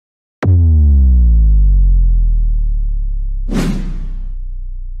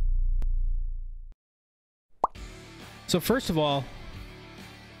So first of all,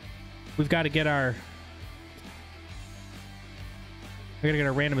 we've got to get our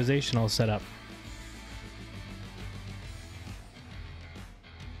randomization all set up.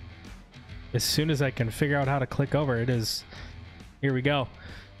 As soon as I can figure out how to click over, it is. Here we go.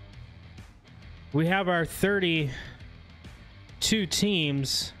 We have our 32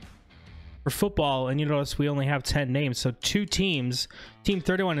 teams for football, and you notice we only have 10 names. So 2 teams, team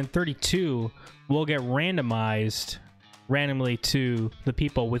 31 and 32, will get randomized randomly to the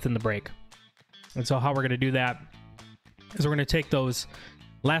people within the break. And so how we're going to do that is we're going to take those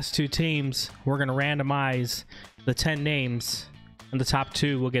last 2 teams, we're going to randomize the 10 names, and the top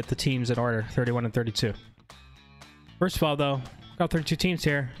 2 will get the teams in order, 31 and 32. First of all, though, got 32 teams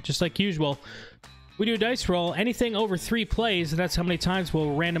here. Just like usual, we do a dice roll. Anything over 3 plays, that's how many times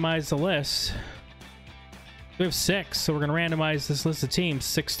we'll randomize the list. We have 6, so we're going to randomize this list of teams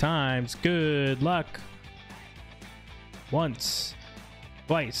 6 times. Good luck. Once,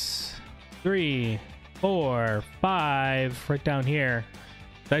 twice, 3, 4, 5, right down here.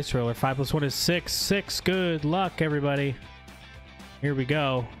 Dice roller, 5 plus 1 is 6. 6, good luck, everybody. Here we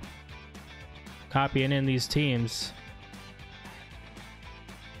go. Copying in these teams.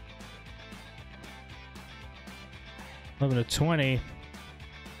 Moving to 20.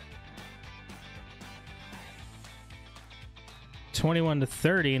 21 to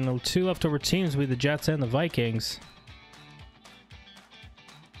 30, and the 2 leftover teams will be the Jets and the Vikings.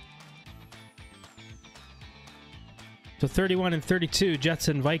 So 31 and 32, Jets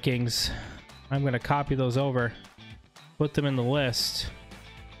and Vikings. I'm going to copy those over. Put them in the list.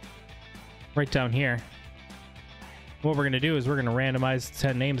 Right down here. What we're going to do is we're going to randomize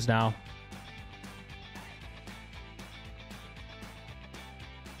 10 names now.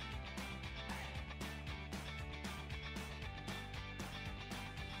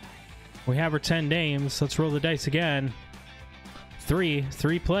 We have our 10 names. Let's roll the dice again. 3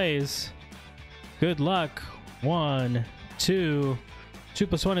 plays. Good luck. 1, 2. 2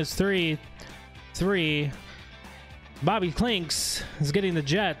 plus 1 is 3. 3. Bobby Clinks is getting the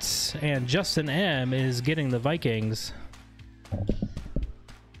Jets, and Justin M is getting the Vikings.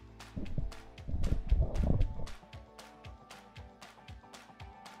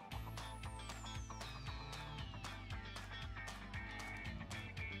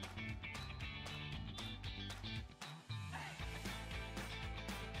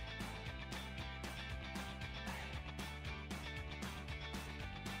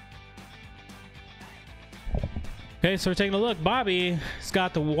 Okay, so we're taking a look. Bobby's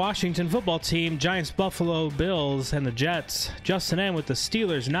got the Washington football team, Giants, Buffalo Bills, and the Jets. Justin M with the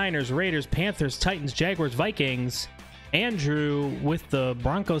Steelers, Niners, Raiders, Panthers, Titans, Jaguars, Vikings. Andrew with the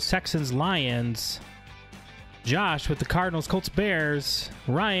Broncos, Texans, Lions. Josh with the Cardinals, Colts, Bears.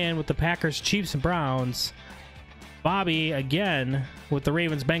 Ryan with the Packers, Chiefs, and Browns. Bobby again with the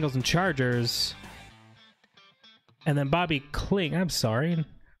Ravens, Bengals, and Chargers. And then Bobby Clinks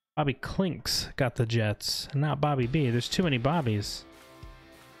got the Jets, and not Bobby B. There's too many Bobbies.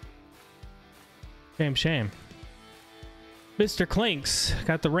 Shame. Mr. Clinks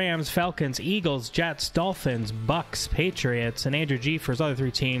got the Rams, Falcons, Eagles, Jets, Dolphins, Bucks, Patriots, and Andrew G for his other 3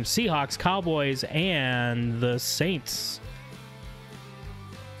 teams, Seahawks, Cowboys, and the Saints.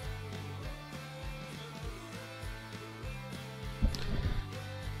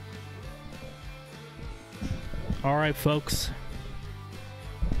 All right, folks.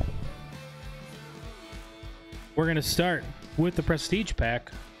 We're going to start with the Prestige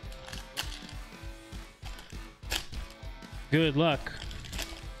Pack. Good luck.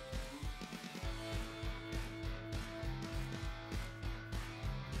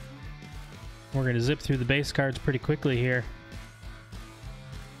 We're going to zip through the base cards pretty quickly here.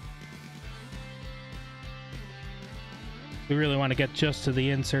 We really want to get just to the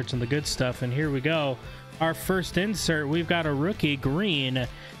inserts and the good stuff, and here we go. Our first insert, we've got a rookie green,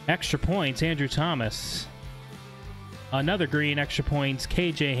 extra points, Andrew Thomas. Another green, extra points,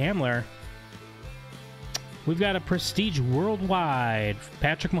 KJ Hamler. We've got a Prestige Worldwide,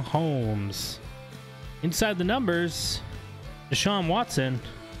 Patrick Mahomes. Inside the numbers, Deshaun Watson,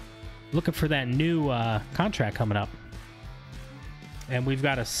 looking for that new contract coming up. And we've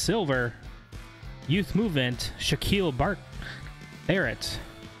got a silver Youth Movement, Shaquille Barrett.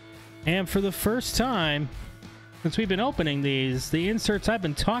 And for the first time since we've been opening these, the inserts I've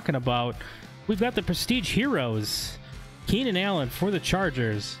been talking about, we've got the Prestige Heroes. Keenan Allen for the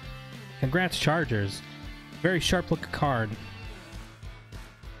Chargers. Congrats, Chargers. Very sharp looking card.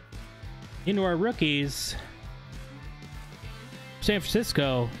 Into our rookies. San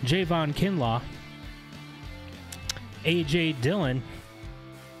Francisco, Javon Kinlaw. A.J. Dillon.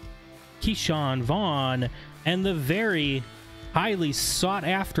 Keyshawn Vaughn. And the very highly sought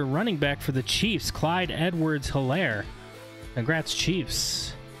after running back for the Chiefs, Clyde Edwards-Helaire. Congrats,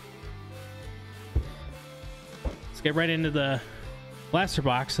 Chiefs. Let's get right into the blaster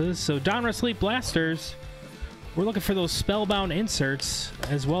boxes. So Donruss Elite Blasters, we're looking for those spellbound inserts,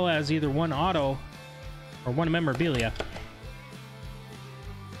 as well as either one auto or one memorabilia.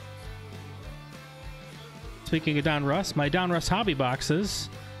 Speaking of Donruss, my Donruss hobby boxes,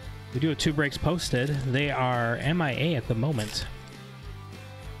 we do have 2 breaks posted. They are MIA at the moment.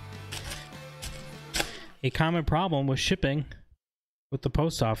 A common problem with shipping with the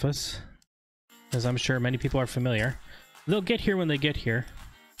post office, as I'm sure many people are familiar. They'll get here when they get here.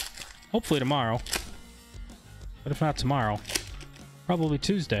 Hopefully tomorrow. But if not tomorrow, probably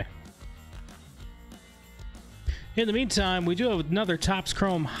Tuesday. In the meantime, we do have another Topps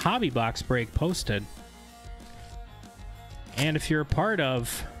Chrome hobby box break posted. And if you're a part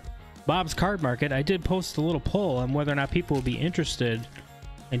of Bob's Card Market, I did post a little poll on whether or not people would be interested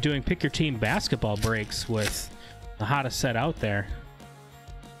in doing pick your team basketball breaks with the hottest set out there,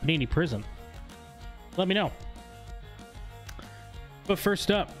 Panini Prism. Let me know. But first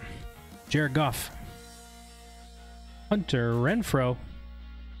up, Jared Goff, Hunter Renfrow,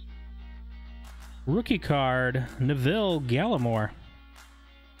 rookie card, Neville Gallimore,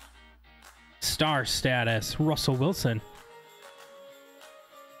 star status, Russell Wilson,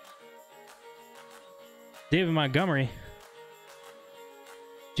 David Montgomery,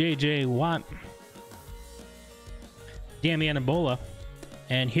 J.J. Watt, Damian Ebola,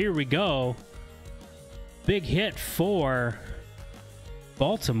 and here we go. Big hit for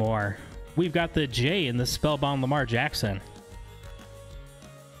Baltimore. We've got the J in the spellbound Lamar Jackson.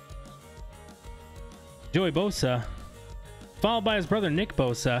 Joey Bosa, followed by his brother Nick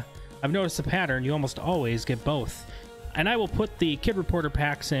Bosa. I've noticed a pattern. You almost always get both. And I will put the Kid Reporter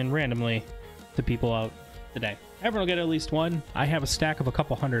packs in randomly to people out today. Everyone will get at least one. I have a stack of a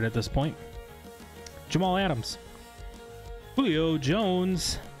couple hundred at this point. Jamal Adams, Julio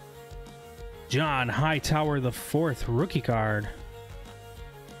Jones, John Hightower IV rookie card,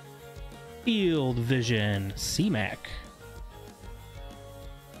 Field Vision C-Mac,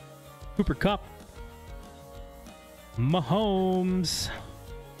 Cooper Kupp, Mahomes,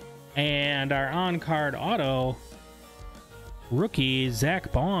 and our on-card auto rookie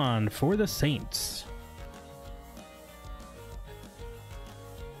Zach Bond for the Saints.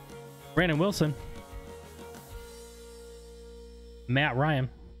 Brandon Wilson, Matt Ryan,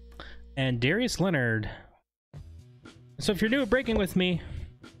 and Darius Leonard. So if you're new at breaking with me,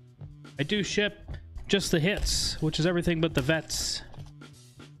 I do ship just the hits, which is everything but the vets.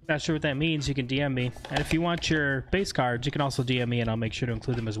 Not sure what that means, you can DM me. And if you want your base cards, you can also DM me and I'll make sure to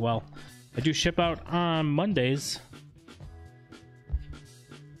include them as well. I do ship out on Mondays.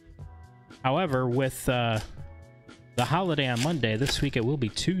 However, with the holiday on Monday, this week it will be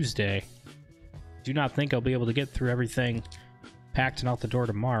Tuesday. Do not think I'll be able to get through everything packed and out the door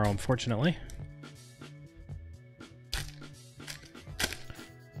tomorrow, unfortunately.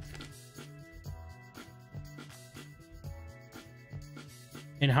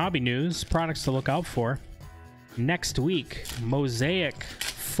 In hobby news, products to look out for. Next week, Mosaic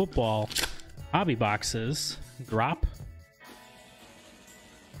Football hobby boxes drop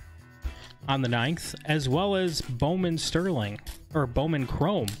on the 9th, as well as Bowman Sterling, or Bowman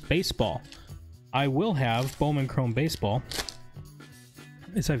Chrome Baseball. I will have Bowman Chrome Baseball,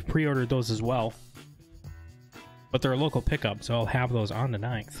 as I've pre-ordered those as well. But they're a local pickup, so I'll have those on the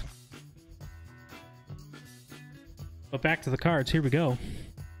 9th. But back to the cards, here we go.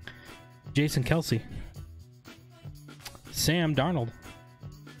 Jason Kelce, Sam Darnold,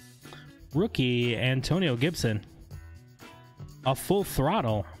 rookie Antonio Gibson, a full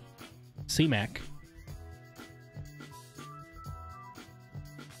throttle C-Mac,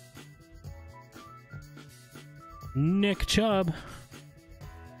 Nick Chubb,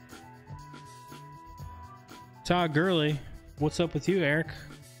 Todd Gurley, what's up with you, Eric?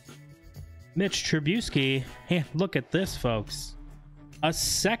 Mitch Trubisky, hey, look at this, folks. A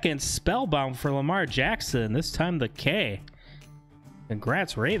second spellbound for Lamar Jackson, this time the K.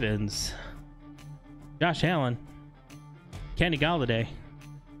 Congrats, Ravens. Josh Allen, Kenny Galladay,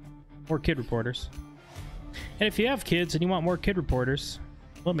 more Kid Reporters. And if you have kids and you want more Kid Reporters,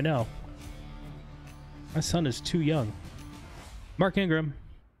 let me know. My son is too young. Mark Ingram,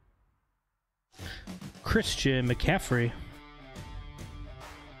 Christian McCaffrey,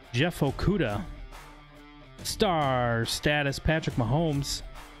 Jeff Okuda, star status Patrick Mahomes,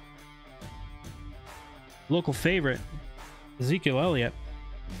 local favorite Ezekiel Elliott,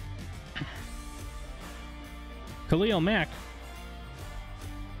 Khalil Mack,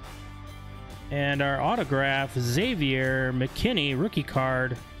 And our autograph, Xavier McKinney, rookie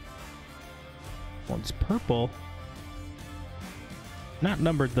card. One's purple. Not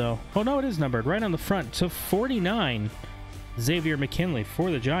numbered, though. Oh, no, it is numbered. Right on the front. So 49, Xavier McKinley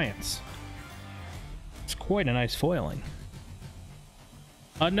for the Giants. It's quite a nice foiling.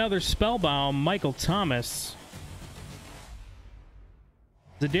 Another Spellbound, Michael Thomas.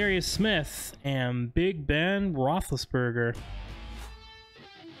 Zadarius Smith and Big Ben Roethlisberger.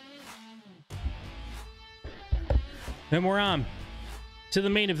 Then we're on to the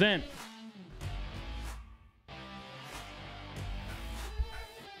main event.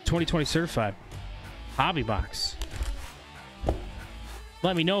 2020 certified hobby box.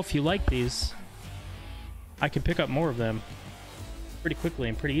 Let me know if you like these. I can pick up more of them pretty quickly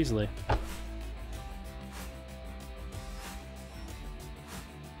and pretty easily.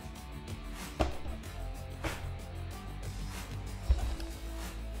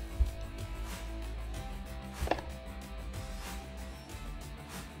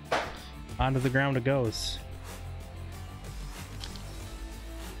 Onto the ground it goes.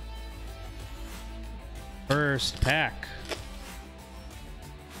 First pack.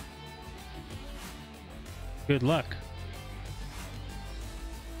 Good luck.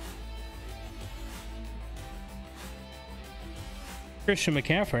 Christian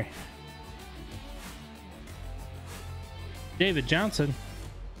McCaffrey. David Johnson.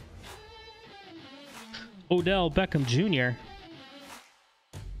 Odell Beckham Jr.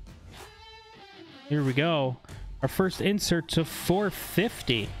 Here we go. Our first insert to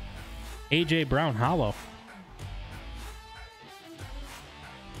 450. AJ Brown Hollow.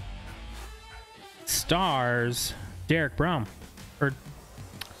 Stars. Derek Brown. Or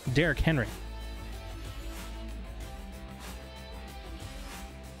Derek Henry.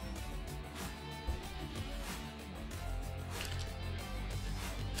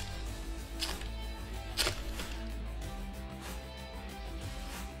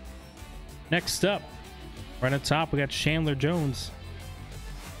 Next up, right on top, we got Chandler Jones.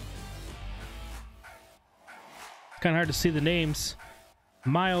 Kind of hard to see the names.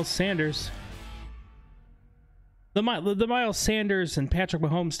 Miles Sanders. The Miles Sanders and Patrick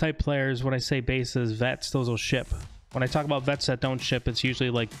Mahomes type players, when I say bases, vets, those will ship. When I talk about vets that don't ship, it's usually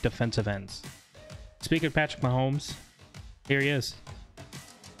like defensive ends. Speaking of Patrick Mahomes, here he is.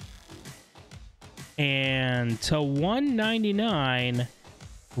 And to 199...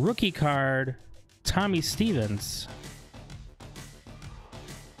 rookie card, Tommy Stevens.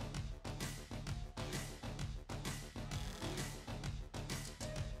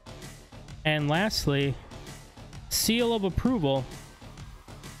 And lastly, seal of approval,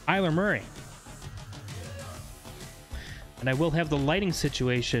 Kyler Murray. And I will have the lighting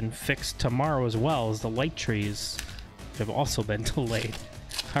situation fixed tomorrow as well, as the light trees, which have also been delayed,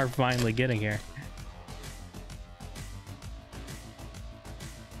 are finally getting here.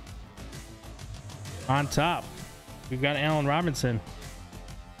 On top, we've got Allen Robinson,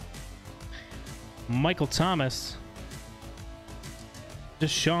 Michael Thomas,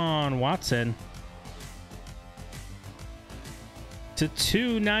 Deshaun Watson. To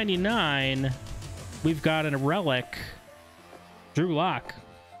 299, we've got a relic, Drew Lock.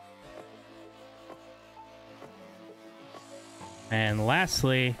 And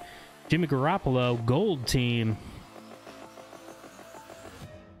lastly, Jimmy Garoppolo, gold team.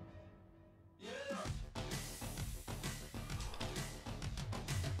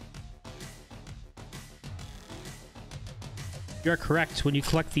 You're correct. When you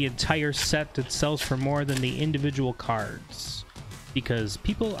collect the entire set, it sells for more than the individual cards. Because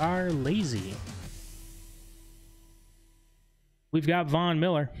people are lazy. We've got Von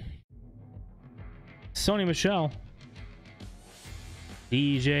Miller. Sony Michel.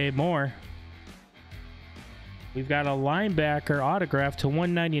 DJ Moore. We've got a linebacker autograph to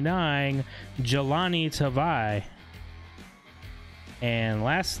 199, Jelani Tavai. And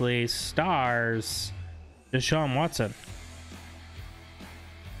lastly, stars, Deshaun Watson.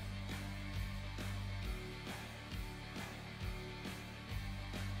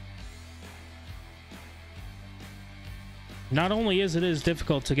 Not only is it as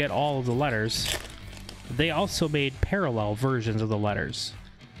difficult to get all of the letters, they also made parallel versions of the letters.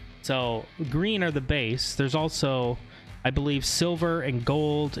 So green are the base. There's also, I believe, silver and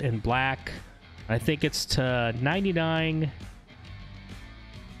gold and black. I think it's to 99,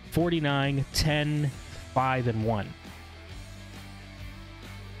 49, 10, 5, and 1.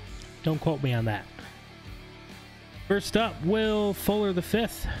 Don't quote me on that. First up, Will Fuller V.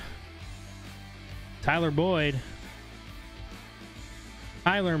 Tyler Boyd.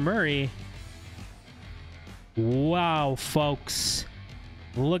 Kyler Murray. Wow, folks.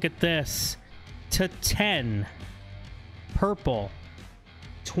 Look at this. to 10 purple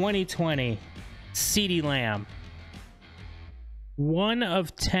 2020 CeeDee Lamb. 1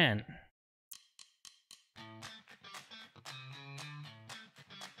 of 10.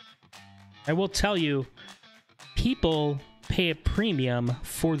 I will tell you, people pay a premium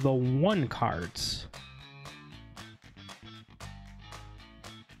for the 1 cards.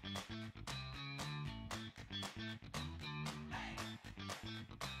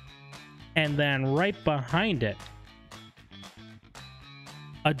 And then right behind it,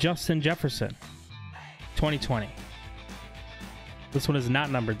 a Justin Jefferson 2020. This one is not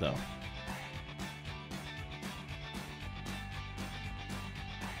numbered though.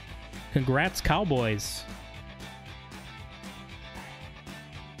 Congrats, Cowboys.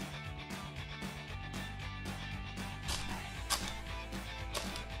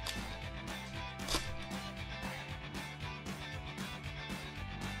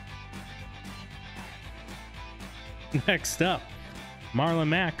 Next up, Marlon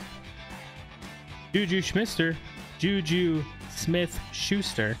Mack, Juju Smith-Schuster,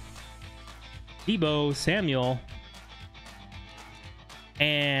 Deebo Samuel,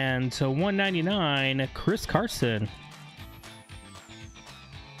 and to 199, Chris Carson.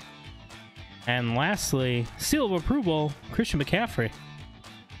 And lastly, seal of approval, Christian McCaffrey.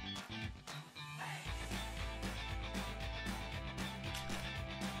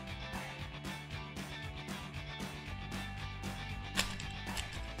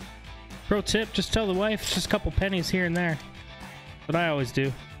 Pro tip, just tell the wife, just a couple pennies here and there. But I always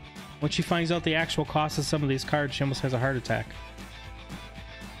do. When she finds out the actual cost of some of these cards, she almost has a heart attack.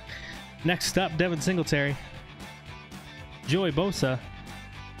 Next up, Devin Singletary, Joey Bosa,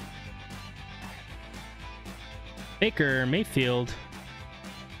 Baker Mayfield,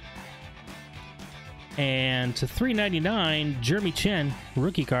 and to 399, Jeremy Chin,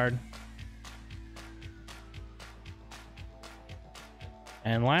 rookie card.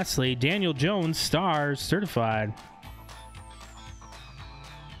 And lastly, Daniel Jones, Stars certified.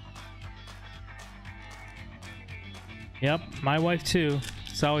 Yep, my wife too.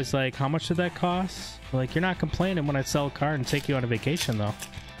 It's always like, how much did that cost? Like, you're not complaining when I sell a card and take you on a vacation, though.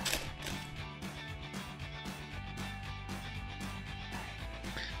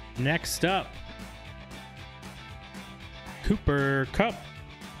 Next up, Cooper Kupp,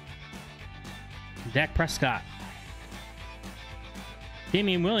 Dak Prescott,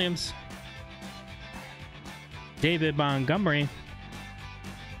 Damian Williams, David Montgomery,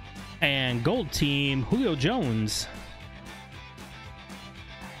 and Gold Team, Julio Jones.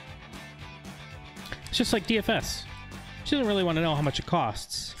 It's just like DFS. She doesn't really want to know how much it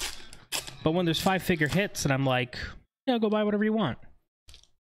costs. But when there's 5-figure hits and I'm like, yeah, go buy whatever you want,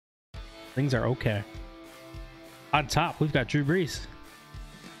 things are okay. On top, we've got Drew Brees,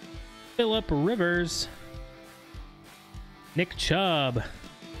 Phillip Rivers, Nick Chubb,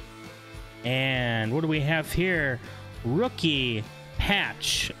 and what do we have here? Rookie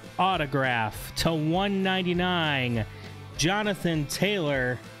patch autograph to 199, Jonathan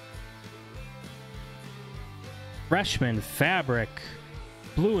Taylor. Freshman fabric,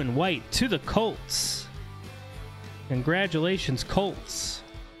 blue and white to the Colts. Congratulations, Colts.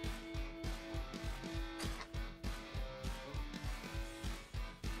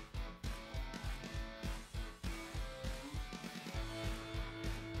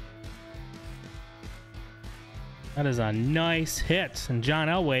 That is a nice hit. And John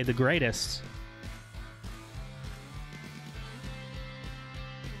Elway, the greatest.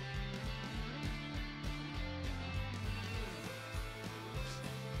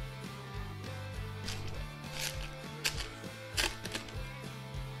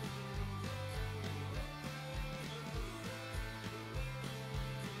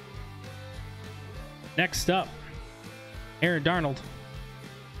 Next up, Aaron Darnold,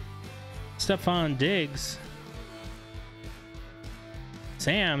 Stephon Diggs,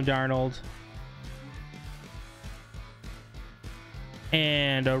 Sam Darnold,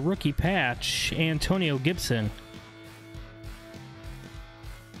 and a rookie patch, Antonio Gibson.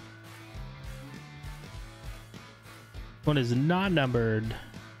 One is not numbered.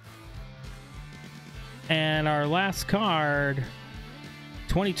 And our last card,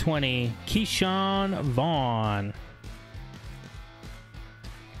 2020, Keyshawn Vaughn.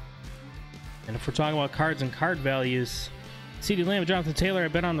 And if we're talking about cards and card values, CeeDee Lamb, Jonathan Taylor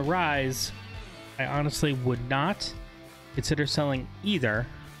have been on the rise. I honestly would not consider selling either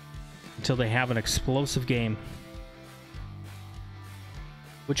until they have an explosive game,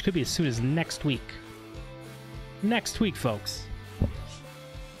 which could be as soon as next week. Next week, folks.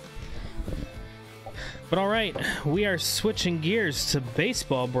 But all right, we are switching gears to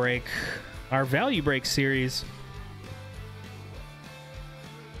baseball break. our value break series.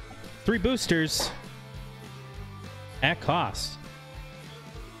 3 boosters at cost.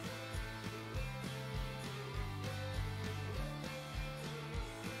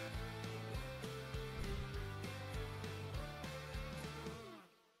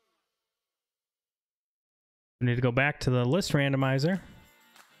 We need to go back to the list randomizer.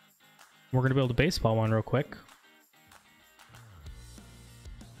 We're going to build a baseball one real quick.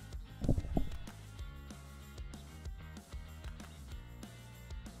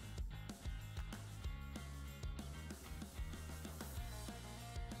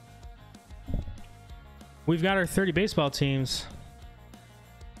 We've got our 30 baseball teams.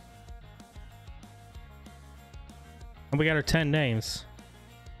 And we got our 10 names.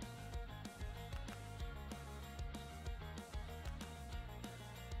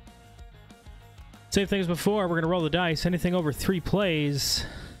 Same thing as before. We're going to roll the dice. Anything over 3 plays.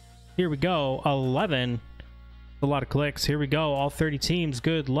 Here we go. 11. A lot of clicks. Here we go. All 30 teams.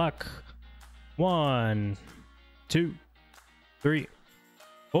 Good luck. 1, 2, 3,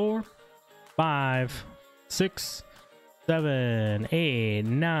 4, 5, 6, 7, 8,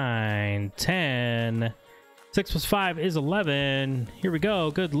 9, 10. 6 plus 5 is 11. Here we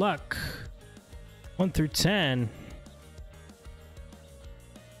go. Good luck. 1 through 10.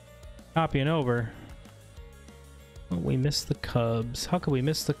 Copying over. Oh, we missed the Cubs. How could we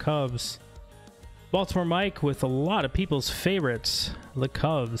miss the Cubs? Baltimore Mike with a lot of people's favorites, the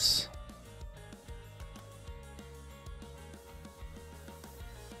Cubs.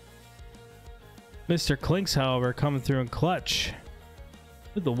 Mr. Klinks, however, coming through in clutch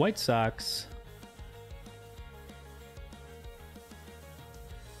with the White Sox.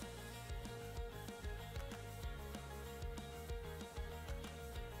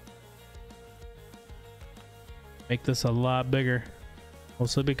 Make this a lot bigger,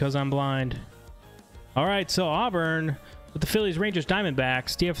 mostly because I'm blind. All right, so Auburn with the Phillies, Rangers,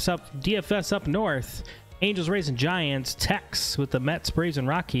 Diamondbacks, DFS up north, Angels, Rays, and Giants, Tex with the Mets, Braves, and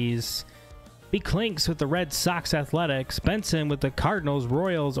Rockies, B. Klinks with the Red Sox, Athletics, Benson with the Cardinals,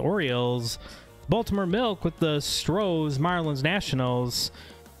 Royals, Orioles, Baltimore Milk with the Stros, Marlins, Nationals,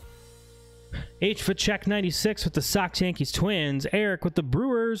 H. Vachek 96 with the Sox, Yankees, Twins, Eric with the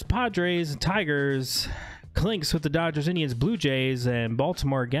Brewers, Padres, and Tigers, Klinks with the Dodgers, Indians, Blue Jays, and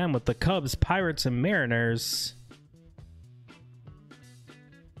Baltimore again with the Cubs, Pirates, and Mariners.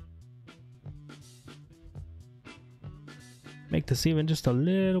 Make this even just a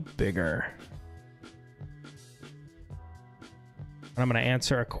little bigger. And I'm going to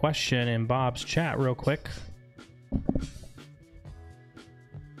answer a question in Bob's chat real quick.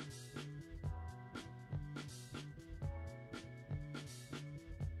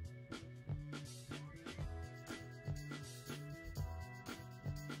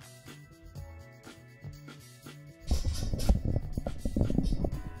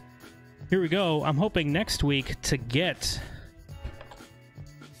 Here we go. I'm hoping next week to get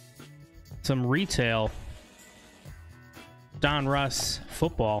some retail Don Russ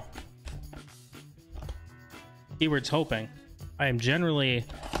football. Keyword's hoping. I am generally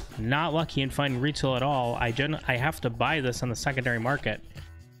not lucky in finding retail at all. I have to buy this on the secondary market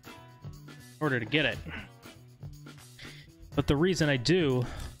in order to get it. But the reason I do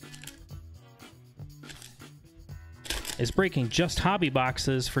is breaking just hobby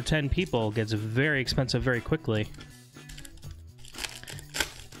boxes for 10 people gets very expensive very quickly.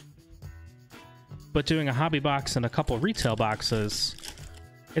 But doing a hobby box and a couple retail boxes,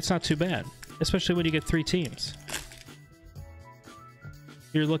 it's not too bad, especially when you get 3 teams.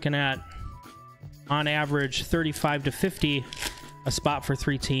 You're looking at, on average, 35 to 50 a spot for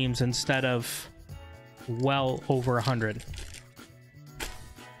 3 teams instead of well over 100.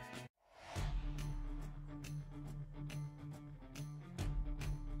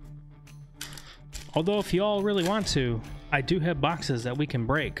 Although if you all really want to, I do have boxes that we can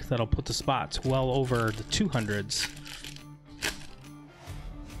break that'll put the spots well over the 200s.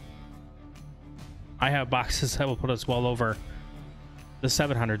 I have boxes that will put us well over the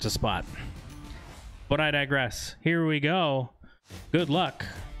 700s a spot. But I digress. Here we go. Good luck.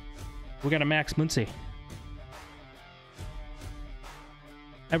 We got a Max Muncy.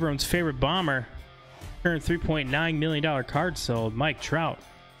 Everyone's favorite bomber. Current $3.9 million card sold. Mike Trout.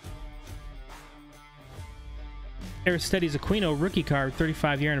 Aristides Aquino rookie card,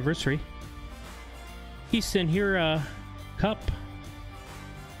 35-year anniversary. Easton Hira Cup.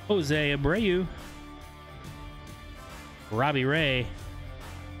 Jose Abreu. Robbie Ray.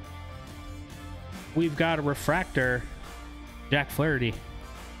 We've got a refractor. Jack Flaherty.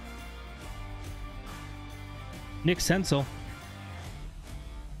 Nick Senzel.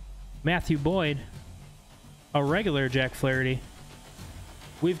 Matthew Boyd. A regular Jack Flaherty.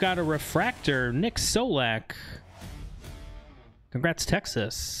 We've got a refractor, Nick Solak. Congrats,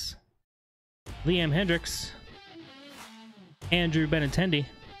 Texas. Liam Hendricks. Andrew Benintendi.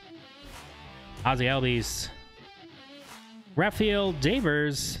 Ozzy Albies. Rafael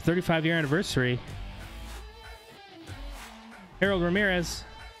Devers, 35-year anniversary. Harold Ramirez.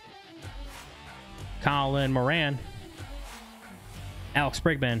 Colin Moran. Alex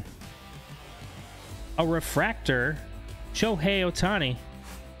Brigman. A refractor, Shohei Ohtani.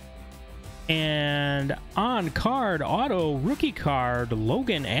 And on-card auto rookie card,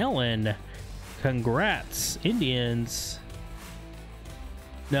 Logan Allen. Congrats, Indians.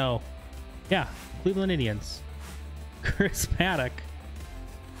 No. Yeah, Cleveland Indians. Chris Paddock.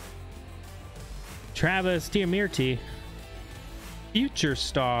 Travis Diamirti. Future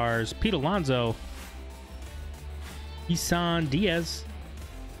Stars, Pete Alonso. Isan Diaz.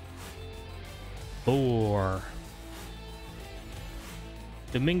 Four.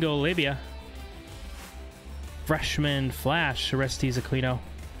 Domingo Labia. Freshman Flash, Orestes Aquino.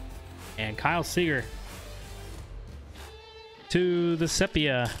 And Kyle Seager. To the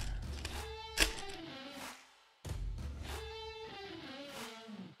Sepia.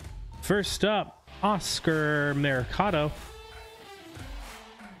 First up, Oscar Mercado.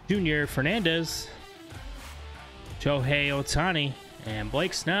 Junior Fernandez. Shohei Ohtani. And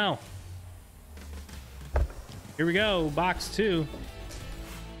Blake Snell. Here we go, box 2.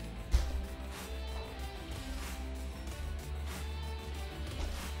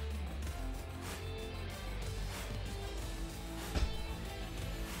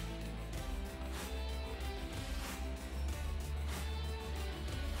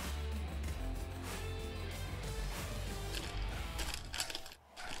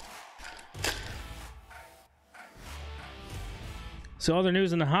 So other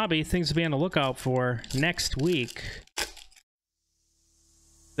news in the hobby, things to be on the lookout for next week.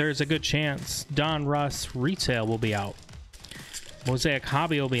 There's a good chance Don Russ Retail will be out. Mosaic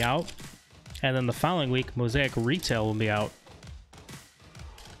Hobby will be out. And then the following week, Mosaic Retail will be out.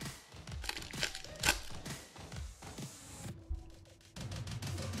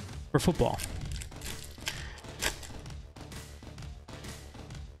 For football.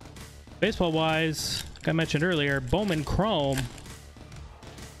 Baseball-wise, like I mentioned earlier, Bowman Chrome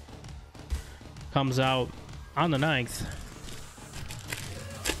comes out on the 9th.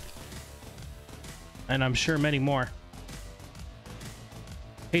 And I'm sure many more.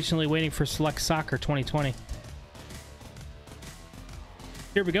 Patiently waiting for Select Soccer 2020.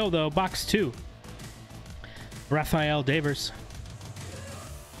 Here we go, though. Box 2. Rafael Devers.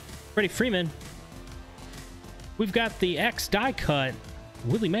 Freddie Freeman. We've got the X die cut.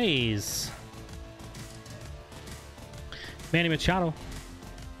 Willie Mays. Manny Machado.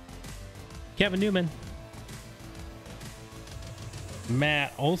 Kevin Newman.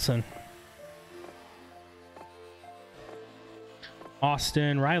 Matt Olson.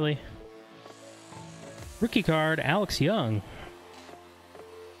 Austin Riley. Rookie card, Alex Young.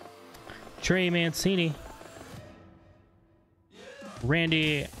 Trey Mancini.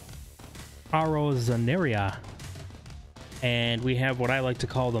 Randy Arozarena. And we have what I like to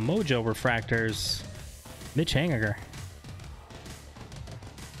call the Mojo Refractors, Mitch Haniger.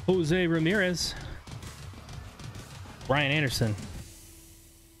 Jose Ramirez. Brian Anderson.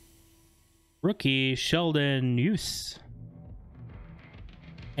 Rookie Sheldon Hughes.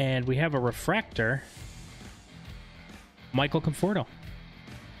 And we have a refractor, Michael Conforto.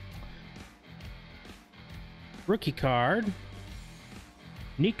 Rookie card,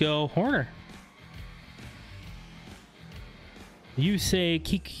 Nico Horner. Yusei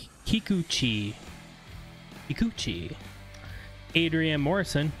Kikuchi. Adrian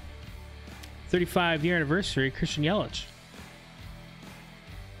Morrison. 35-year anniversary, Christian Yelich.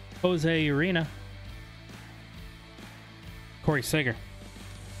 Jose Urena. Corey Seager.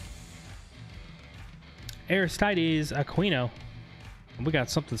 Aristides Aquino. We got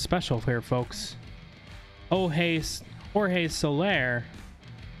something special here, folks. Jorge Soler.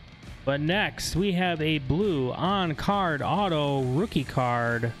 But next, we have a blue on-card auto rookie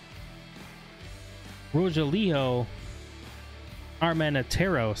card. Rogelio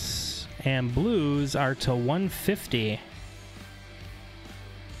Armenteros. And blues are to 150.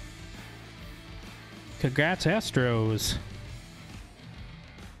 Congrats, Astros.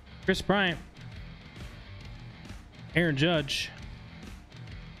 Chris Bryant. Aaron Judge.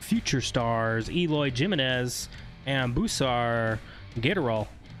 Future Stars, Eloy Jimenez, and Busar Gatorol.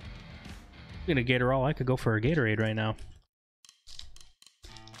 Speaking of Gatorol, I could go for a Gatorade right now.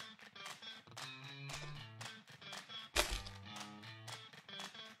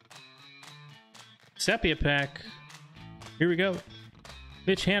 Sepia pack. Here we go.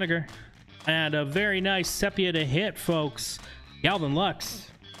 Mitch Haniger. And a very nice Sepia to hit, folks. Galvin Lux.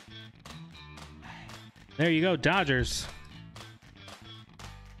 There you go, Dodgers.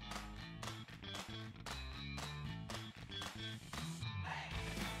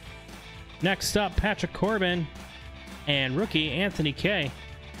 Next up, Patrick Corbin and rookie Anthony Kay.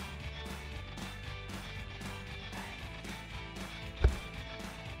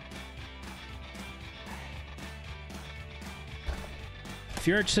 If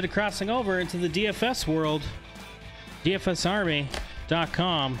you're interested in crossing over into the DFS world,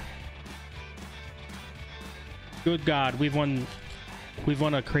 DFSArmy.com. Good God, we've won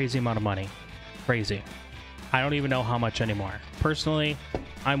a crazy amount of money. Crazy. I don't even know how much anymore. Personally,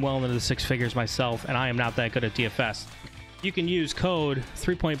 I'm well into the six figures myself, and I am not that good at DFS. You can use code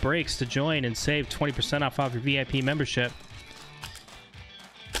 3PointBreaks to join and save 20% off your VIP membership.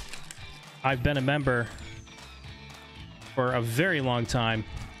 I've been a member for a very long time.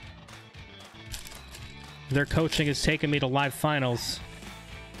 Their coaching has taken me to live finals,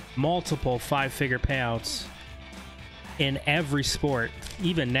 multiple five-figure payouts in every sport,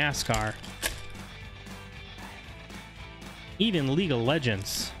 even NASCAR, even League of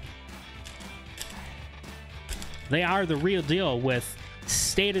Legends. They are the real deal with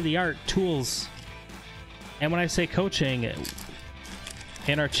state-of-the-art tools. And when I say coaching,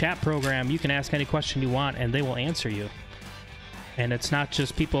 in our chat program, you can ask any question you want and they will answer you. And it's not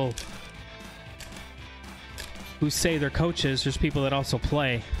just people who say they're coaches, there's people that also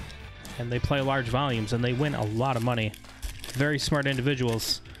play. And they play large volumes and they win a lot of money. Very smart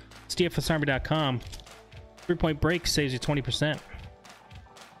individuals. It's DFSArmy.com. 3-point break saves you 20%.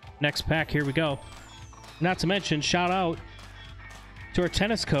 Next pack, here we go. Not to mention, shout out to our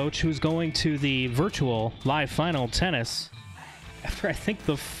tennis coach who's going to the virtual live final tennis after I think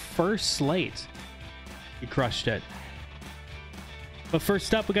the first slate. He crushed it. But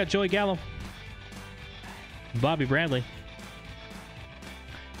first up, we got Joey Gallo, Bobby Bradley,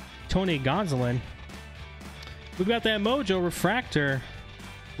 Tony Gonzalez. We've got that Mojo Refractor,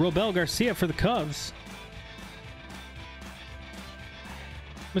 Robel Garcia for the Cubs.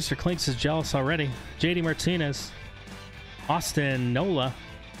 Mr. Clinks is jealous already. JD Martinez, Austin Nola,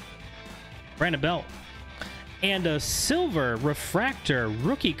 Brandon Belt, and a silver refractor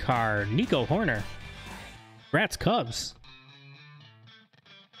rookie card, Nico Horner. Congrats, Cubs.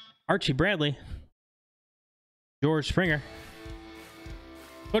 Archie Bradley, George Springer,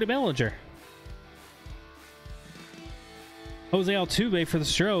 Cody Bellinger, Jose Altuve for the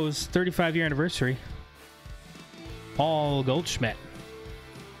Stros, 35-year anniversary, Paul Goldschmidt.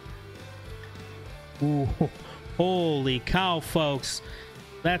 Ooh, holy cow, folks.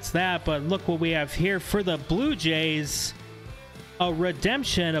 That's that, but look what we have here for the Blue Jays. A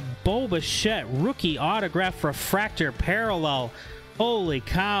redemption of Bo Bichette rookie autograph refractor parallel. Holy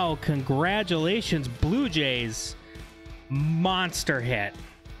cow, congratulations, Blue Jays. Monster hit.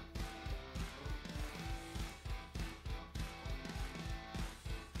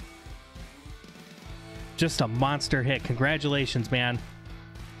 Just a monster hit. Congratulations, man.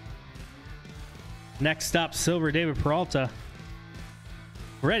 Next up, silver David Peralta,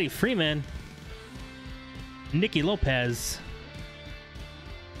 Freddie Freeman, Nicky Lopez,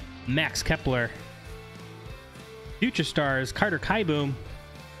 Max Kepler, Future Stars, Carter Kieboom,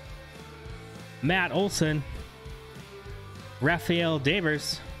 Matt Olson, Rafael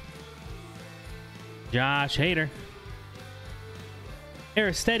Devers, Josh Hader,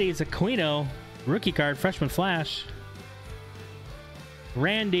 Aristides Aquino, rookie card, freshman flash,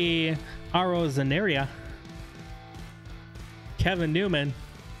 Randy Arozarena, Kevin Newman,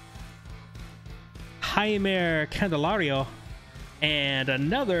 Jaime Candelario, and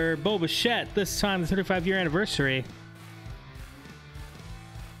another Bo Bichette, this time the 35-year anniversary.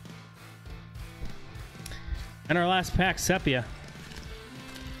 And our last pack, Sepia.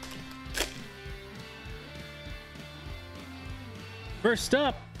 First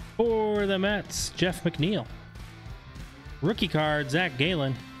up for the Mets, Jeff McNeil. Rookie card, Zach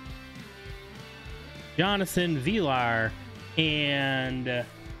Gallen, Jonathan Villar, and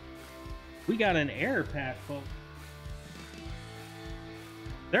we got an error pack, folks.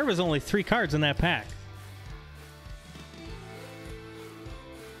 There was only 3 cards in that pack.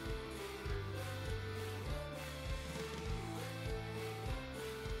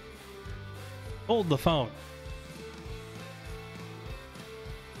 Hold the phone.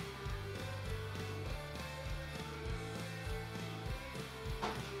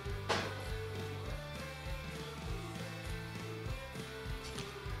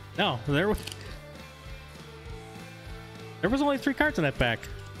 No, there was only 3 cards in that pack.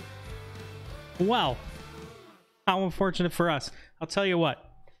 Well, how unfortunate for us. I'll tell you what.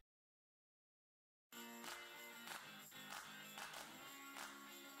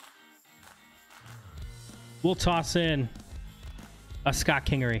 We'll toss in a Scott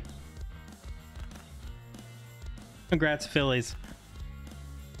Kingery. Congrats, Phillies.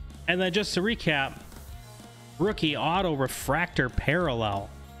 And then just to recap, rookie auto refractor parallel,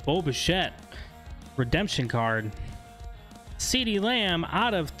 Bo Bichette redemption card, CeeDee Lamb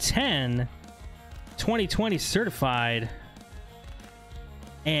out of 10, 2020 certified,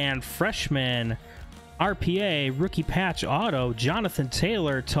 and freshman RPA rookie patch auto Jonathan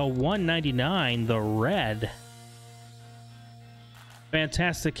Taylor to 199, the red.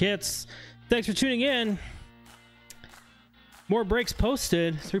 Fantastic hits. Thanks for tuning in. More breaks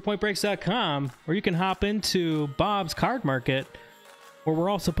posted, 3pointbreaks.com, or you can hop into Bob's Card Market, where we're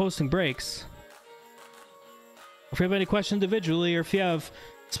also posting breaks. If you have any questions individually, or if you have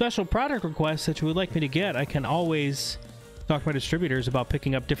special product requests that you would like me to get, I can always talk to my distributors about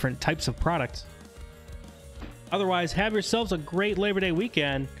picking up different types of products. Otherwise, have yourselves a great Labor Day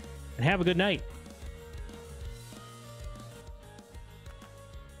weekend, and have a good night.